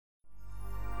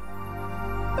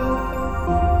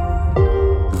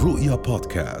الرؤيا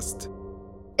بودكاست.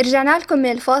 رجعنا لكم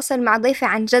من الفاصل مع ضيفة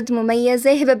عن جد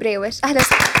مميزة هبة بريوش. أهلا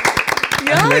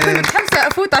يا كنت متحمسة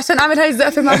أفوت عشان أعمل هاي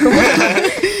الزقفة معكم.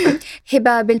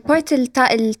 هبة، بالبورت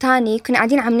الثاني كنا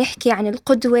قاعدين عم نحكي عن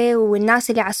القدوة والناس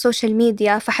اللي على السوشيال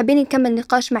ميديا، فحابين نكمل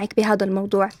نقاش معك بهذا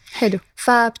الموضوع. حلو.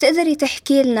 فبتقدري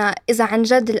تحكي لنا إذا عن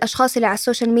جد الأشخاص اللي على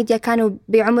السوشيال ميديا كانوا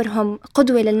بعمرهم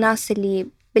قدوة للناس اللي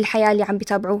بالحياة اللي عم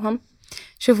بيتابعوهم؟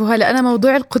 شوفوا، هلأ أنا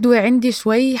موضوع القدوة عندي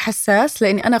شوي حساس،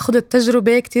 لأني أنا خذت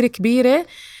تجربة كتير كبيرة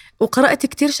وقرأت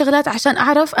كتير شغلات عشان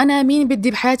أعرف أنا مين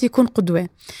بدي بحياتي يكون قدوة.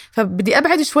 فبدي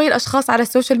أبعد شوي الأشخاص على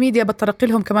السوشيال ميديا، بتطرق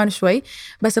لهم كمان شوي.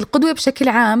 بس القدوة بشكل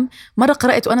عام، مرة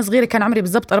قرأت وأنا صغيرة، كان عمري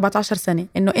بالضبط 14 سنة،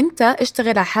 إنه أنت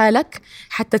اشتغل على حالك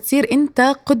حتى تصير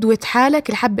أنت قدوة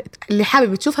حالك اللي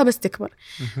حابب تشوفها بس تكبر.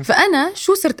 فأنا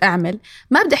شو صرت أعمل؟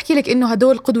 ما بدي أحكي لك إنه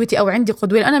هدول قدوتي أو عندي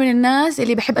قدوة، أنا من الناس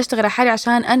اللي بحب أشتغل على حالي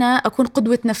عشان أنا أكون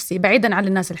قدوة نفسي بعيدا عن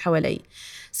الناس اللي حوالي.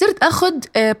 صرت أخذ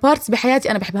بارتس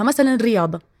بحياتي أنا بحبها، مثلا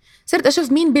الرياضة. صرت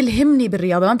أشوف مين بلهمني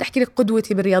بالرياضة، ما بدي أحكي لك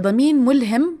قدوتي بالرياضة، مين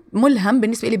ملهم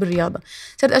بالنسبة لي بالرياضة.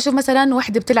 صرت أشوف مثلا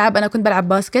واحدة بتلعب، أنا كنت بلعب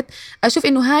باسكت، أشوف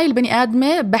إنه هاي البني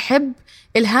آدمة بحب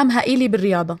إلهامها إلي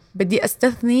بالرياضة، بدي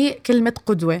أستثني كلمة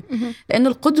قدوة، لأنه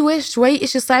القدوة شوي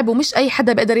إشي صعب ومش أي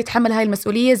حدا بقدر يتحمل هاي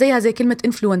المسؤولية، زي كلمة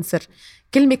إنفلونسر،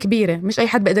 كلمة كبيرة مش أي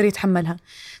حد بقدر يتحملها.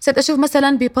 صرت أشوف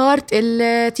مثلا ببارت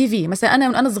التي في، مثلا أنا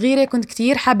من أنا صغيرة كنت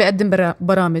كتير حابة أقدم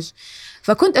برامج،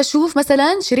 فكنت أشوف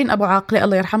مثلا شيرين أبو عاقلة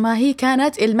الله يرحمها، هي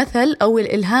كانت المثل أو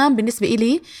الإلهام بالنسبة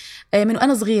إلي من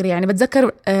أنا صغيرة. يعني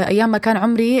بتذكر أيام ما كان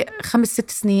عمري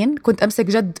 5-6 سنين كنت أمسك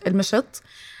جد المشط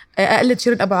أقلد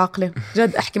شيرين أبو عاقلة،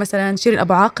 جد أحكي مثلا شيرين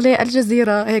أبو عاقلة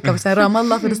الجزيرة هيك، مثلا رام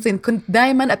الله فلسطين، كنت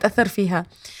دايما أتأثر فيها.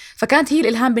 فكانت هي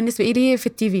الإلهام بالنسبة إلي في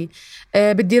التي في.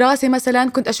 بالدراسة مثلا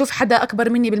كنت أشوف حدا أكبر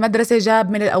مني بالمدرسة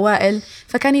جاب من الأوائل،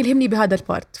 فكان يلهمني بهذا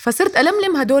البارت. فصرت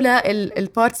ألملم هدول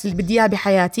البارتس اللي بدي إياها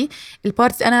بحياتي،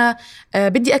 البارتس أنا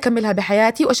بدي أكملها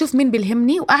بحياتي، وأشوف مين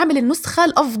بيلهمني وأعمل النسخة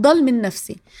الأفضل من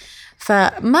نفسي.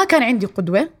 فما كان عندي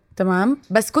قدوة، تمام،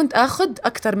 بس كنت أخذ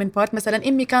أكتر من بارت. مثلا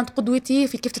أمي كانت قدوتي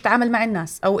في كيف تتعامل مع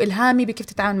الناس، أو إلهامي بكيف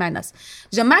تتعامل مع الناس.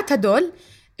 جمعت هدول،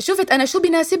 شفت أنا شو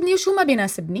بيناسبني وشو ما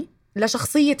بيناسبني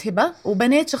لشخصية هبة،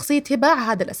 وبنيت شخصية هبة على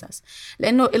هذا الأساس.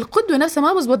 لأنه القدوة نفسها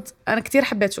ما بزبط. أنا كتير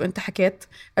حبيت شو أنت حكيت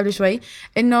قبل شوي،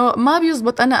 إنه ما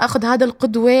بيزبط أنا أخذ هذا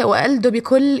القدوة وأقلده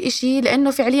بكل إشي،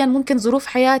 لأنه فعليا ممكن ظروف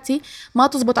حياتي ما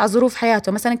تزبط على ظروف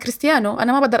حياته. مثلا كريستيانو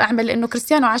أنا ما بقدر أعمل، لأنه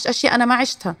كريستيانو عاش أشياء أنا ما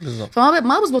عشتها،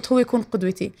 فما بزبط هو يكون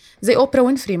قدوتي. زي أوبرا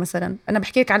وينفري مثلا، أنا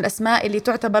بحكي لك عن الأسماء اللي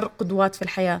تعتبر قدوات في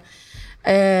الحياة.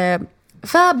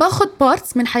 فباخد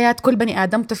بارتس من حياة كل بني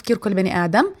آدم، تفكير كل بني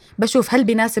آدم، بشوف هل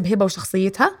بيناسب هبة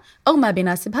وشخصيتها أو ما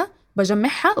بيناسبها،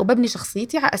 بجمعها وببني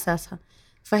شخصيتي على أساسها.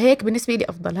 فهيك بالنسبة لي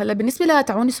أفضل. هلا بالنسبة لها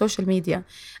تعوني السوشيال ميديا،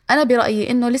 أنا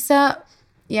برأيي إنه لسه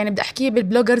يعني بدي أحكي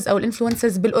بالبلوجرز أو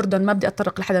الإنفلونسرز بالأردن، ما بدي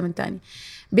أتطرق لحدا من تاني.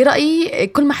 برأيي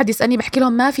كل ما حد يسألني بحكي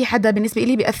لهم ما في حدا بالنسبة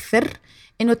لي بيأثر،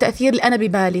 إنه التأثير اللي أنا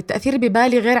ببالي، التأثير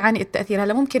ببالي غير عن التأثير.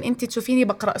 هلا ممكن أنت تشوفيني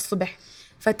بقرأ الصبح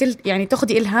يعني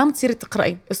تاخدي إلهام تصيري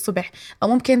تقرأي الصبح، أو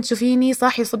ممكن تشوفيني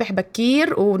صاحي الصبح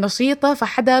بكير ونشيطة،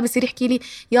 فحدا بصير يحكي لي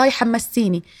ياي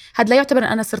حمستيني. هذا لا يعتبر أن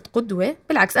أنا صرت قدوة،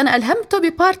 بالعكس أنا ألهمته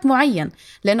ببارت معين،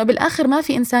 لأنه بالآخر ما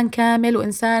في إنسان كامل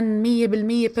وإنسان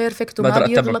 100% بيرفكت وما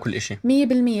بيغلط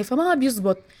 100%، فما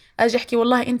بيزبط أجي أحكي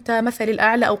والله أنت مثلي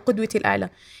الأعلى أو قدوتي الأعلى.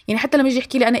 يعني حتى لما يجي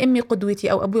يحكي لي أنا أمي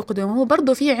قدوتي أو أبوي قدوتي، هو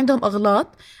برضو في عندهم أغلاط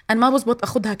أنا ما بزبط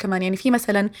أخذها كمان. يعني في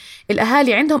مثلا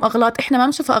الأهالي عندهم أغلاط إحنا ما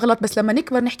بنشوفها أغلاط، بس لما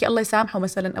نكبر نحكي الله يسامحه،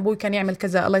 مثلا أبوي كان يعمل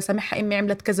كذا، الله يسامحها أمي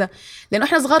عملت كذا، لأنه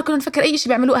إحنا صغار كنا نفكر أي شيء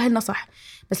بيعملوه أهلنا صح،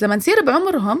 بس لما نصير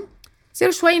بعمرهم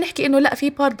نصير شوي نحكي إنه لا، في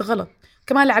بارت غلط.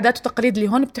 كمان العادات والتقاليد اللي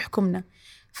هون بتحكمنا.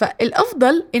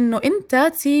 فالأفضل إنه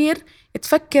أنت تصير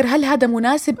تفكر هل هذا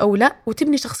مناسب أو لا،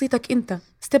 وتبني شخصيتك أنت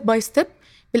ستيب باي ستيب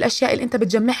بالأشياء اللي أنت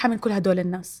بتجمعها من كل هدول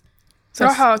الناس.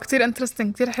 صراحة كتير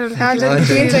انترستينج، كتير حلو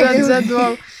الحكي، جد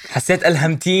واو، حسيت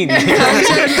ألهمتيني.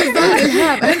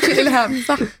 الإلهام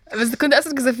صح. بس كنت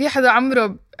أسألك إذا في حدا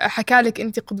عمره حكالك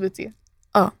أنت قدوتي؟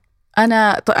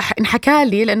 أنا انحكى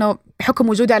لي، لأنه بحكم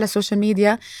وجودي على السوشيال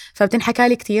ميديا فبتنحكى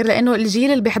لي كتير، لأنه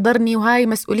الجيل اللي بيحضرني، وهاي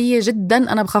مسؤولية جدا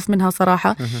أنا بخاف منها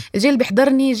صراحة، الجيل اللي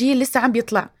بيحضرني جيل لسه عم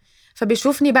بيطلع،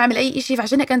 فبيشوفني بعمل أي إشي،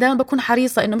 فعشان هيك أنا دائما بكون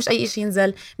حريصة إنه مش أي إشي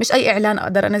ينزل، مش أي إعلان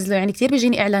أقدر أنزله. يعني كتير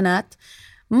بيجيني إعلانات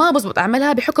ما بزبط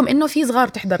أعملها بحكم إنه في صغار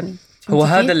تحضرني، هو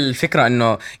هذا الفكرة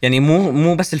إنه يعني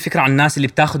مو بس الفكرة عن الناس اللي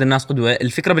بتاخد الناس قدوة،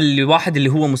 الفكرة بالواحد اللي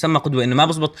هو مسمى قدوة إنه ما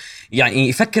بزبط يعني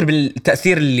يفكر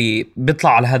بالتأثير اللي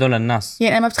بيطلع على هذول الناس.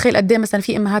 يعني أنا ما بتخيل قد ايه مثلا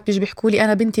في أمهات بيجي بيحكوا لي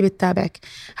أنا بنتي بتتابعك،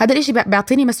 هذا الإشي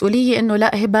بيعطيني مسؤولية إنه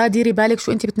لا هبة ديري بالك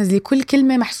شو أنت بتنزلي، كل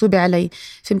كلمة محسوبة علي،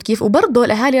 فهمت كيف؟ وبرضه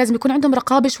الأهالي لازم يكون عندهم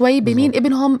رقابة شوي بمين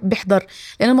ابنهم بيحضر،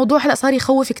 لأن الموضوع هلأ صار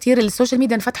يخوف كتير، السوشيال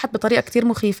ميديا انفتحت بطريقة كتير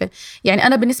مخيفة. يعني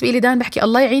أنا بالنسبة لي دائما بحكي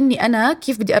الله يعيني أنا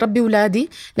كيف بدي أربي أولادي،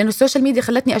 لأنه السوشيال ميديا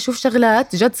خلتني أشوف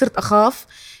شغلات جد صرت أخاف.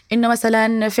 إنه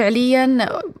مثلا فعليا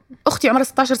أختي عمرها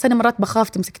 16 سنة مرات بخاف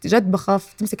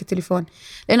تمسك التليفون،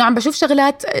 لأنه عم بشوف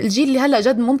شغلات الجيل اللي هلأ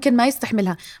جد ممكن ما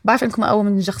يستحملها. بعرف إنكم أقوى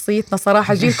من شخصيتنا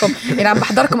صراحة جيلكم، يعني عم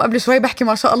بحضركم قبل شوي بحكي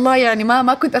ما شاء الله، يعني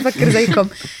ما كنت أفكر زيكم.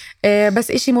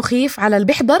 بس إشي مخيف على اللي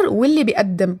بيحضر واللي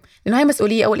بيقدم، لأنه هاي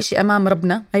مسؤولية أول إشي أمام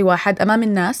ربنا، هاي واحد أمام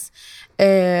الناس.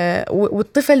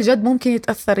 والطفل جد ممكن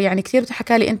يتأثر. يعني كثير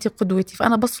بتحكى لي أنت قدوتي،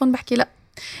 فأنا بصفن بحكي لا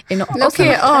إنه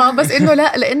أوكي بس إنه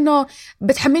لا، لأنه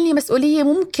بتحملني مسؤولية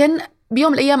ممكن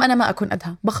بيوم الأيام أنا ما أكون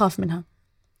قدها، بخاف منها.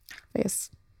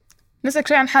 يس. نسألك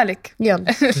شوي عن حالك. يلا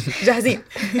جاهزين.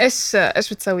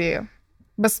 إيش بتسوي؟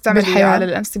 بس بتعملي على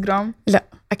الانستغرام؟ لا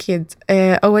أكيد.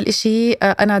 أول إشي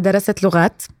أنا درست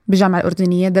لغات بالجامعة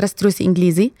الأردنية، درست روسي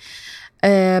إنجليزي.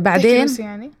 بعدين روسي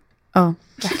يعني؟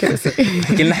 بحكي روسي.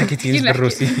 احكي لنا حكيتيني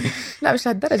بالروسي. لا مش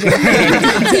لهالدرجة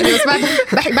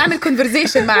بس بعمل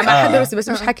كونفرزيشن مع حدا روسي، بس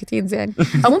مش حكيتينز يعني،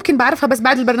 أو ممكن بعرفها بس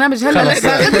بعد البرنامج هلا.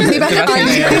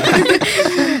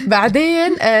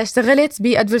 بعدين اشتغلت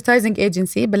بأدفرتايزنج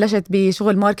ايجنسي، بلشت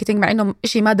بشغل ماركتينج مع إنه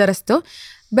إشي ما درسته،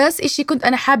 بس إشي كنت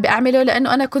أنا حابة أعمله،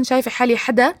 لأنه أنا كنت شايفة حالي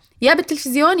حدا يا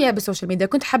بالتلفزيون يا بالسوشيال ميديا،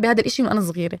 كنت حابة هذا الإشي من أنا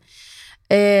صغيرة.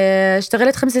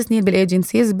 اشتغلت 5 سنين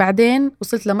بالايجنسيز، بعدين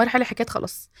وصلت لمرحلة حكيت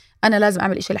خلص أنا لازم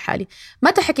أعمل إشي لحالي.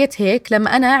 متى حكيت هيك؟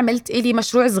 لما أنا عملت إلي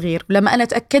مشروع صغير، ولما أنا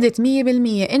تأكدت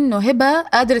 100% إنه هبة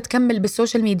قادرة تكمل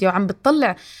بالسوشيال ميديا وعم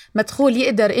بتطلع مدخول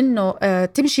يقدر إنه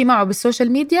تمشي معه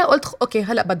بالسوشيال ميديا، قلت أوكي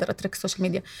هلأ بقدر أترك السوشيال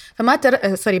ميديا.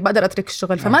 بقدر أترك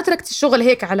الشغل. فما تركت الشغل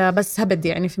هيك على بس هبد،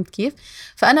 يعني فهمت كيف؟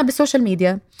 فأنا بالسوشيال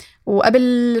ميديا،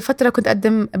 وقبل فترة كنت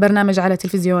أقدم برنامج على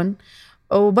تلفزيون،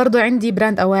 وبرضو عندي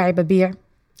براند أواعي ببيع.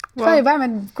 طيب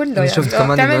بعمل كله يعني. شفت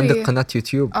كمان إنه عندك قناة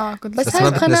يوتيوب. كنت بس هاي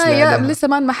القناة لسه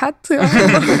ما انمحت.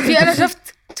 في أنا شفت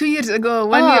 2 years ago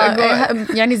 1 year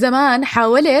ago يعني زمان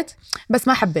حاولت بس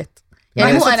ما حبيت،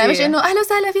 يعني مو أنا مش إنه أهلا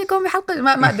وسهلا فيكم بحلقة،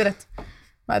 ما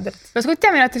قدرت. بس كنت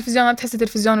تعمل على التلفزيون، ما بتحس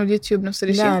التلفزيون واليوتيوب نفس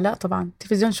الشيء؟ لا طبعا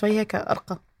التلفزيون شوي هيك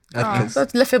أرقى. أركز.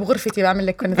 لفة بغرفتي بعمل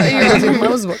لك كنت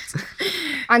مزبوط.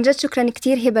 عن جد شكرا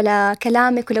كتير هبة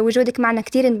لكلامك ولوجودك معنا،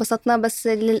 كتير انبسطنا، بس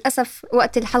للأسف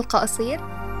وقت الحلقة قصير.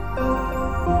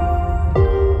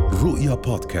 رؤيا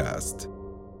بودكاست.